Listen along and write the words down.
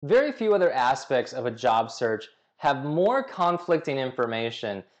Very few other aspects of a job search have more conflicting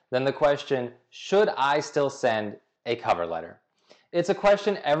information than the question, should I still send a cover letter? It's a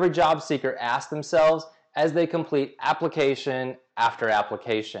question every job seeker asks themselves as they complete application after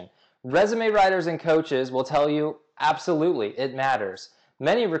application. Resume writers and coaches will tell you, absolutely, it matters.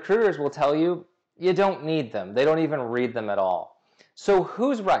 Many recruiters will tell you, you don't need them. They don't even read them at all. So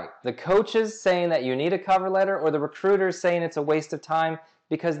who's right? The coaches saying that you need a cover letter, or the recruiters saying it's a waste of time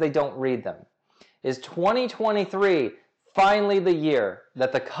because they don't read them? Is 2023 finally the year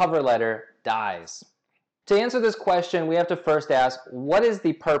that the cover letter dies? To answer this question, we have to first ask, what is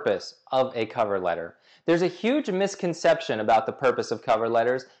the purpose of a cover letter? There's a huge misconception about the purpose of cover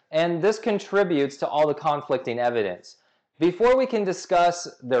letters, and this contributes to all the conflicting evidence. Before we can discuss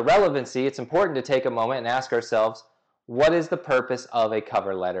their relevancy, it's important to take a moment and ask ourselves, what is the purpose of a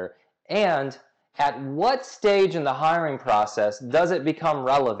cover letter? And at what stage in the hiring process does it become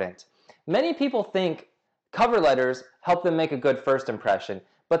relevant? Many people think cover letters help them make a good first impression,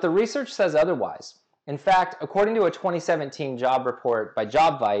 but the research says otherwise. In fact, according to a 2017 job report by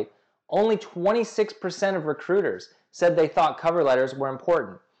JobVite, only 26% of recruiters said they thought cover letters were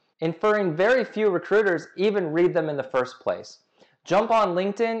important, inferring very few recruiters even read them in the first place. Jump on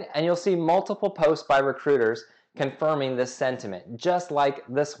LinkedIn and you'll see multiple posts by recruiters confirming this sentiment, just like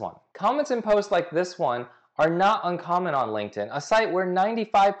this one. Comments in posts like this one are not uncommon on LinkedIn, a site where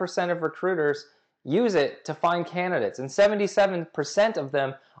 95% of recruiters use it to find candidates, and 77% of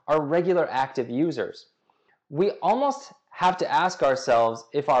them are regular active users. We almost have to ask ourselves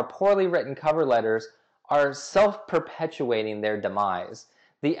if our poorly written cover letters are self-perpetuating their demise.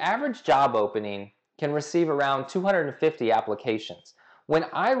 The average job opening can receive around 250 applications. When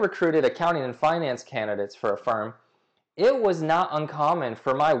I recruited accounting and finance candidates for a firm, it was not uncommon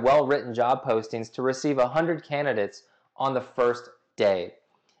for my well-written job postings to receive 100 candidates on the first day.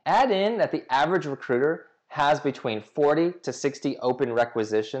 Add in that the average recruiter has between 40 to 60 open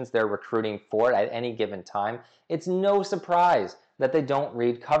requisitions they're recruiting for at any given time. It's no surprise that they don't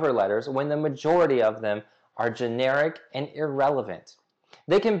read cover letters when the majority of them are generic and irrelevant.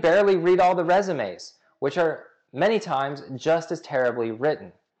 They can barely read all the resumes, which are many times just as terribly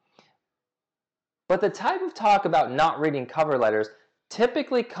written. But the type of talk about not reading cover letters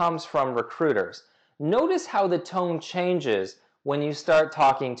typically comes from recruiters. Notice how the tone changes when you start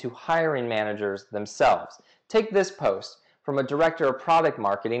talking to hiring managers themselves. Take this post from a director of product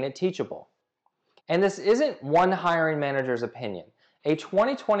marketing at Teachable. And this isn't one hiring manager's opinion. A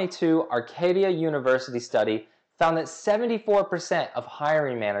 2022 Arcadia University study found that 74% of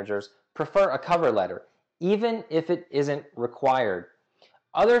hiring managers prefer a cover letter, even if it isn't required.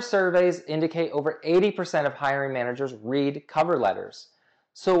 Other surveys indicate over 80% of hiring managers read cover letters.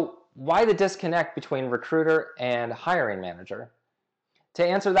 So why the disconnect between recruiter and hiring manager? To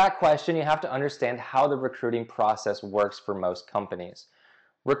answer that question, you have to understand how the recruiting process works for most companies.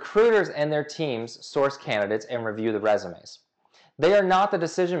 Recruiters and their teams source candidates and review the resumes. They are not the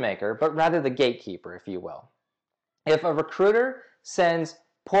decision maker, but rather the gatekeeper, if you will. If a recruiter sends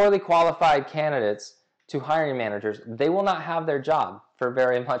poorly qualified candidates to hiring managers, they will not have their job for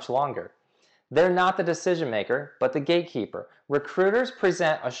very much longer. They're not the decision maker, but the gatekeeper. Recruiters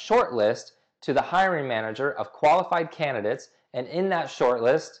present a short list to the hiring manager of qualified candidates, and in that short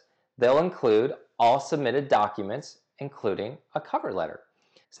list, they'll include all submitted documents, including a cover letter.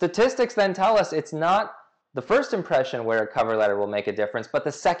 Statistics then tell us it's not the first impression where a cover letter will make a difference, but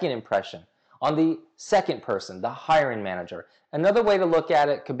the second impression on the second person, the hiring manager. Another way to look at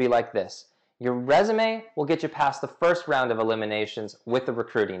it could be like this. Your resume will get you past the first round of eliminations with the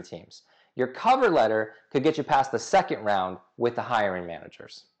recruiting teams. Your cover letter could get you past the second round with the hiring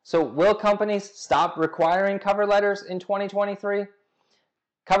managers. So will companies stop requiring cover letters in 2023?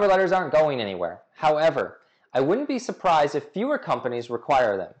 Cover letters aren't going anywhere. However, I wouldn't be surprised if fewer companies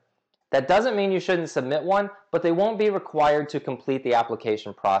require them. That doesn't mean you shouldn't submit one, but they won't be required to complete the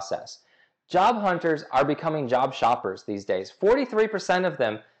application process. Job hunters are becoming job shoppers these days. 43% of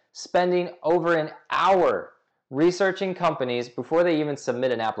them spending over an hour researching companies before they even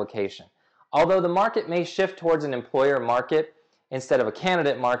submit an application. Although the market may shift towards an employer market instead of a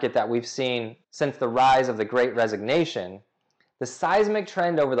candidate market that we've seen since the rise of the Great Resignation, the seismic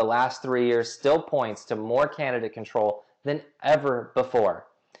trend over the last 3 years still points to more candidate control than ever before.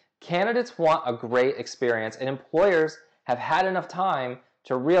 Candidates want a great experience, and employers have had enough time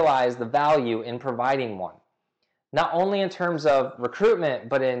to realize the value in providing one. Not only in terms of recruitment,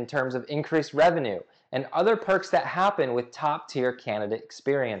 but in terms of increased revenue and other perks that happen with top-tier candidate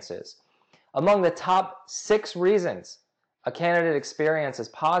experiences. Among the top 6 reasons a candidate experience is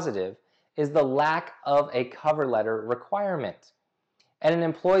positive is the lack of a cover letter requirement. And an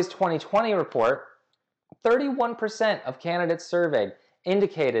Employees 2020 report, 31% of candidates surveyed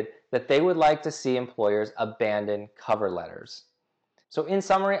indicated that they would like to see employers abandon cover letters. So in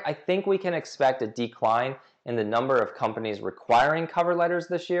summary, I think we can expect a decline in the number of companies requiring cover letters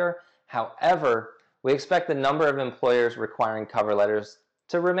this year. However, we expect the number of employers requiring cover letters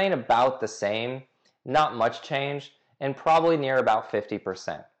to remain about the same, not much change, and probably near about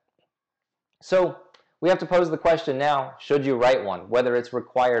 50%. So we have to pose the question now, should you write one, whether it's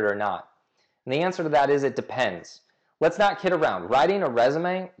required or not? And the answer to that is it depends. Let's not kid around. Writing a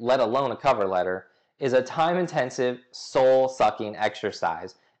resume, let alone a cover letter, is a time-intensive, soul-sucking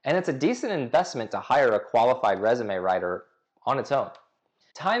exercise, and it's a decent investment to hire a qualified resume writer on its own.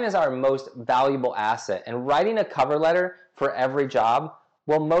 Time is our most valuable asset, and writing a cover letter for every job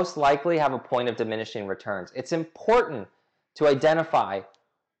will most likely have a point of diminishing returns. It's important to identify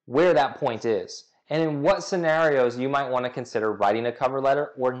where that point is, and in what scenarios you might want to consider writing a cover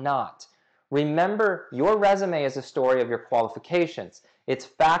letter or not. Remember, your resume is a story of your qualifications. It's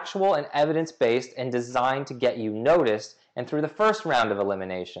factual and evidence-based and designed to get you noticed and through the first round of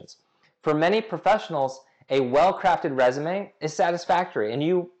eliminations. For many professionals, a well-crafted resume is satisfactory and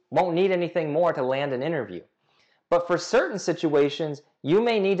you won't need anything more to land an interview. But for certain situations, you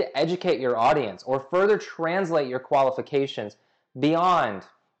may need to educate your audience or further translate your qualifications beyond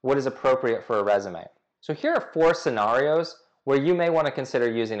what is appropriate for a resume. So here are 4 scenarios where you may want to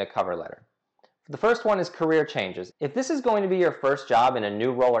consider using a cover letter. The first one is career changes. If this is going to be your first job in a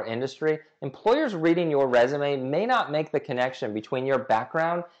new role or industry, employers reading your resume may not make the connection between your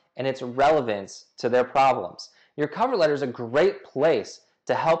background and its relevance to their problems. Your cover letter is a great place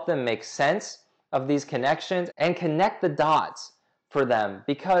to help them make sense of these connections and connect the dots for them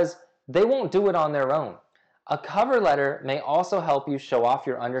because they won't do it on their own. A cover letter may also help you show off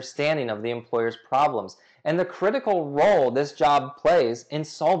your understanding of the employer's problems and the critical role this job plays in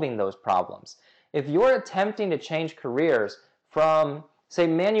solving those problems. If you're attempting to change careers from, say,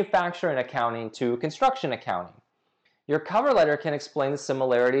 manufacturing accounting to construction accounting, your cover letter can explain the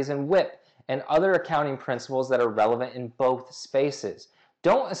similarities in WIP and other accounting principles that are relevant in both spaces.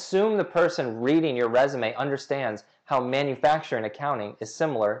 Don't assume the person reading your resume understands how manufacturing accounting is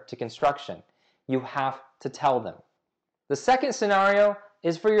similar to construction. You have to tell them. The second scenario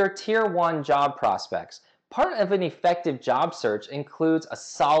is for your Tier 1 job prospects. Part of an effective job search includes a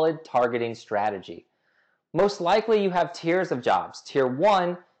solid targeting strategy. Most likely you have tiers of jobs. Tier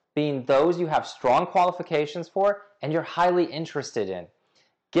 1 being those you have strong qualifications for and you're highly interested in.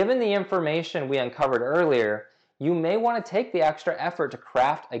 Given the information we uncovered earlier, you may want to take the extra effort to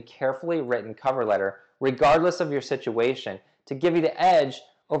craft a carefully written cover letter regardless of your situation to give you the edge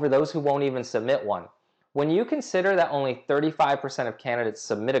over those who won't even submit one. When you consider that only 35% of candidates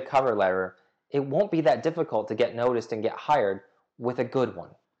submit a cover letter, it won't be that difficult to get noticed and get hired with a good one.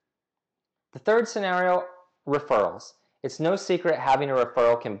 The third scenario, referrals. It's no secret having a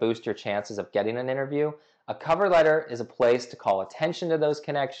referral can boost your chances of getting an interview. A cover letter is a place to call attention to those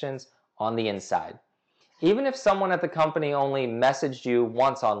connections on the inside. Even if someone at the company only messaged you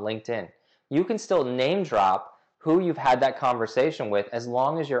once on LinkedIn, you can still name drop who you've had that conversation with as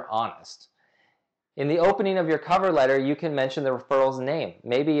long as you're honest. In the opening of your cover letter, you can mention the referral's name.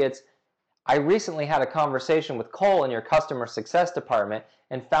 Maybe it's, I recently had a conversation with Cole in your customer success department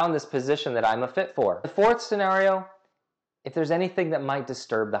and found this position that I'm a fit for. The fourth scenario, if there's anything that might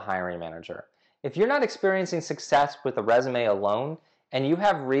disturb the hiring manager. If you're not experiencing success with a resume alone and you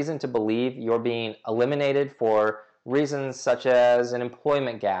have reason to believe you're being eliminated for reasons such as an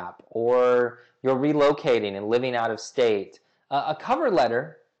employment gap or you're relocating and living out of state, a cover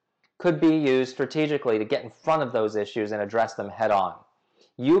letter could be used strategically to get in front of those issues and address them head on.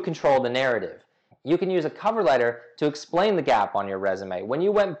 You control the narrative. You can use a cover letter to explain the gap on your resume, when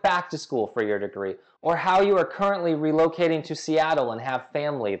you went back to school for your degree, or how you are currently relocating to Seattle and have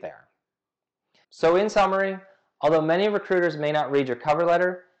family there. So in summary, although many recruiters may not read your cover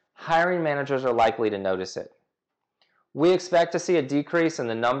letter, hiring managers are likely to notice it. We expect to see a decrease in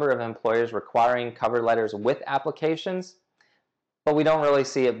the number of employers requiring cover letters with applications, but we don't really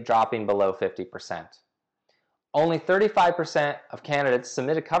see it dropping below 50%. Only 35% of candidates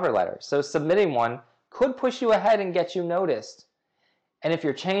submit a cover letter, so submitting one could push you ahead and get you noticed. And if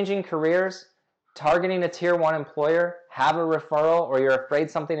you're changing careers, targeting a Tier 1 employer, have a referral, or you're afraid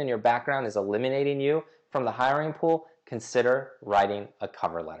something in your background is eliminating you from the hiring pool, consider writing a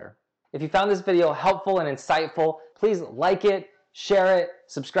cover letter. If you found this video helpful and insightful, please like it, share it,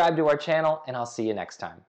 subscribe to our channel, and I'll see you next time.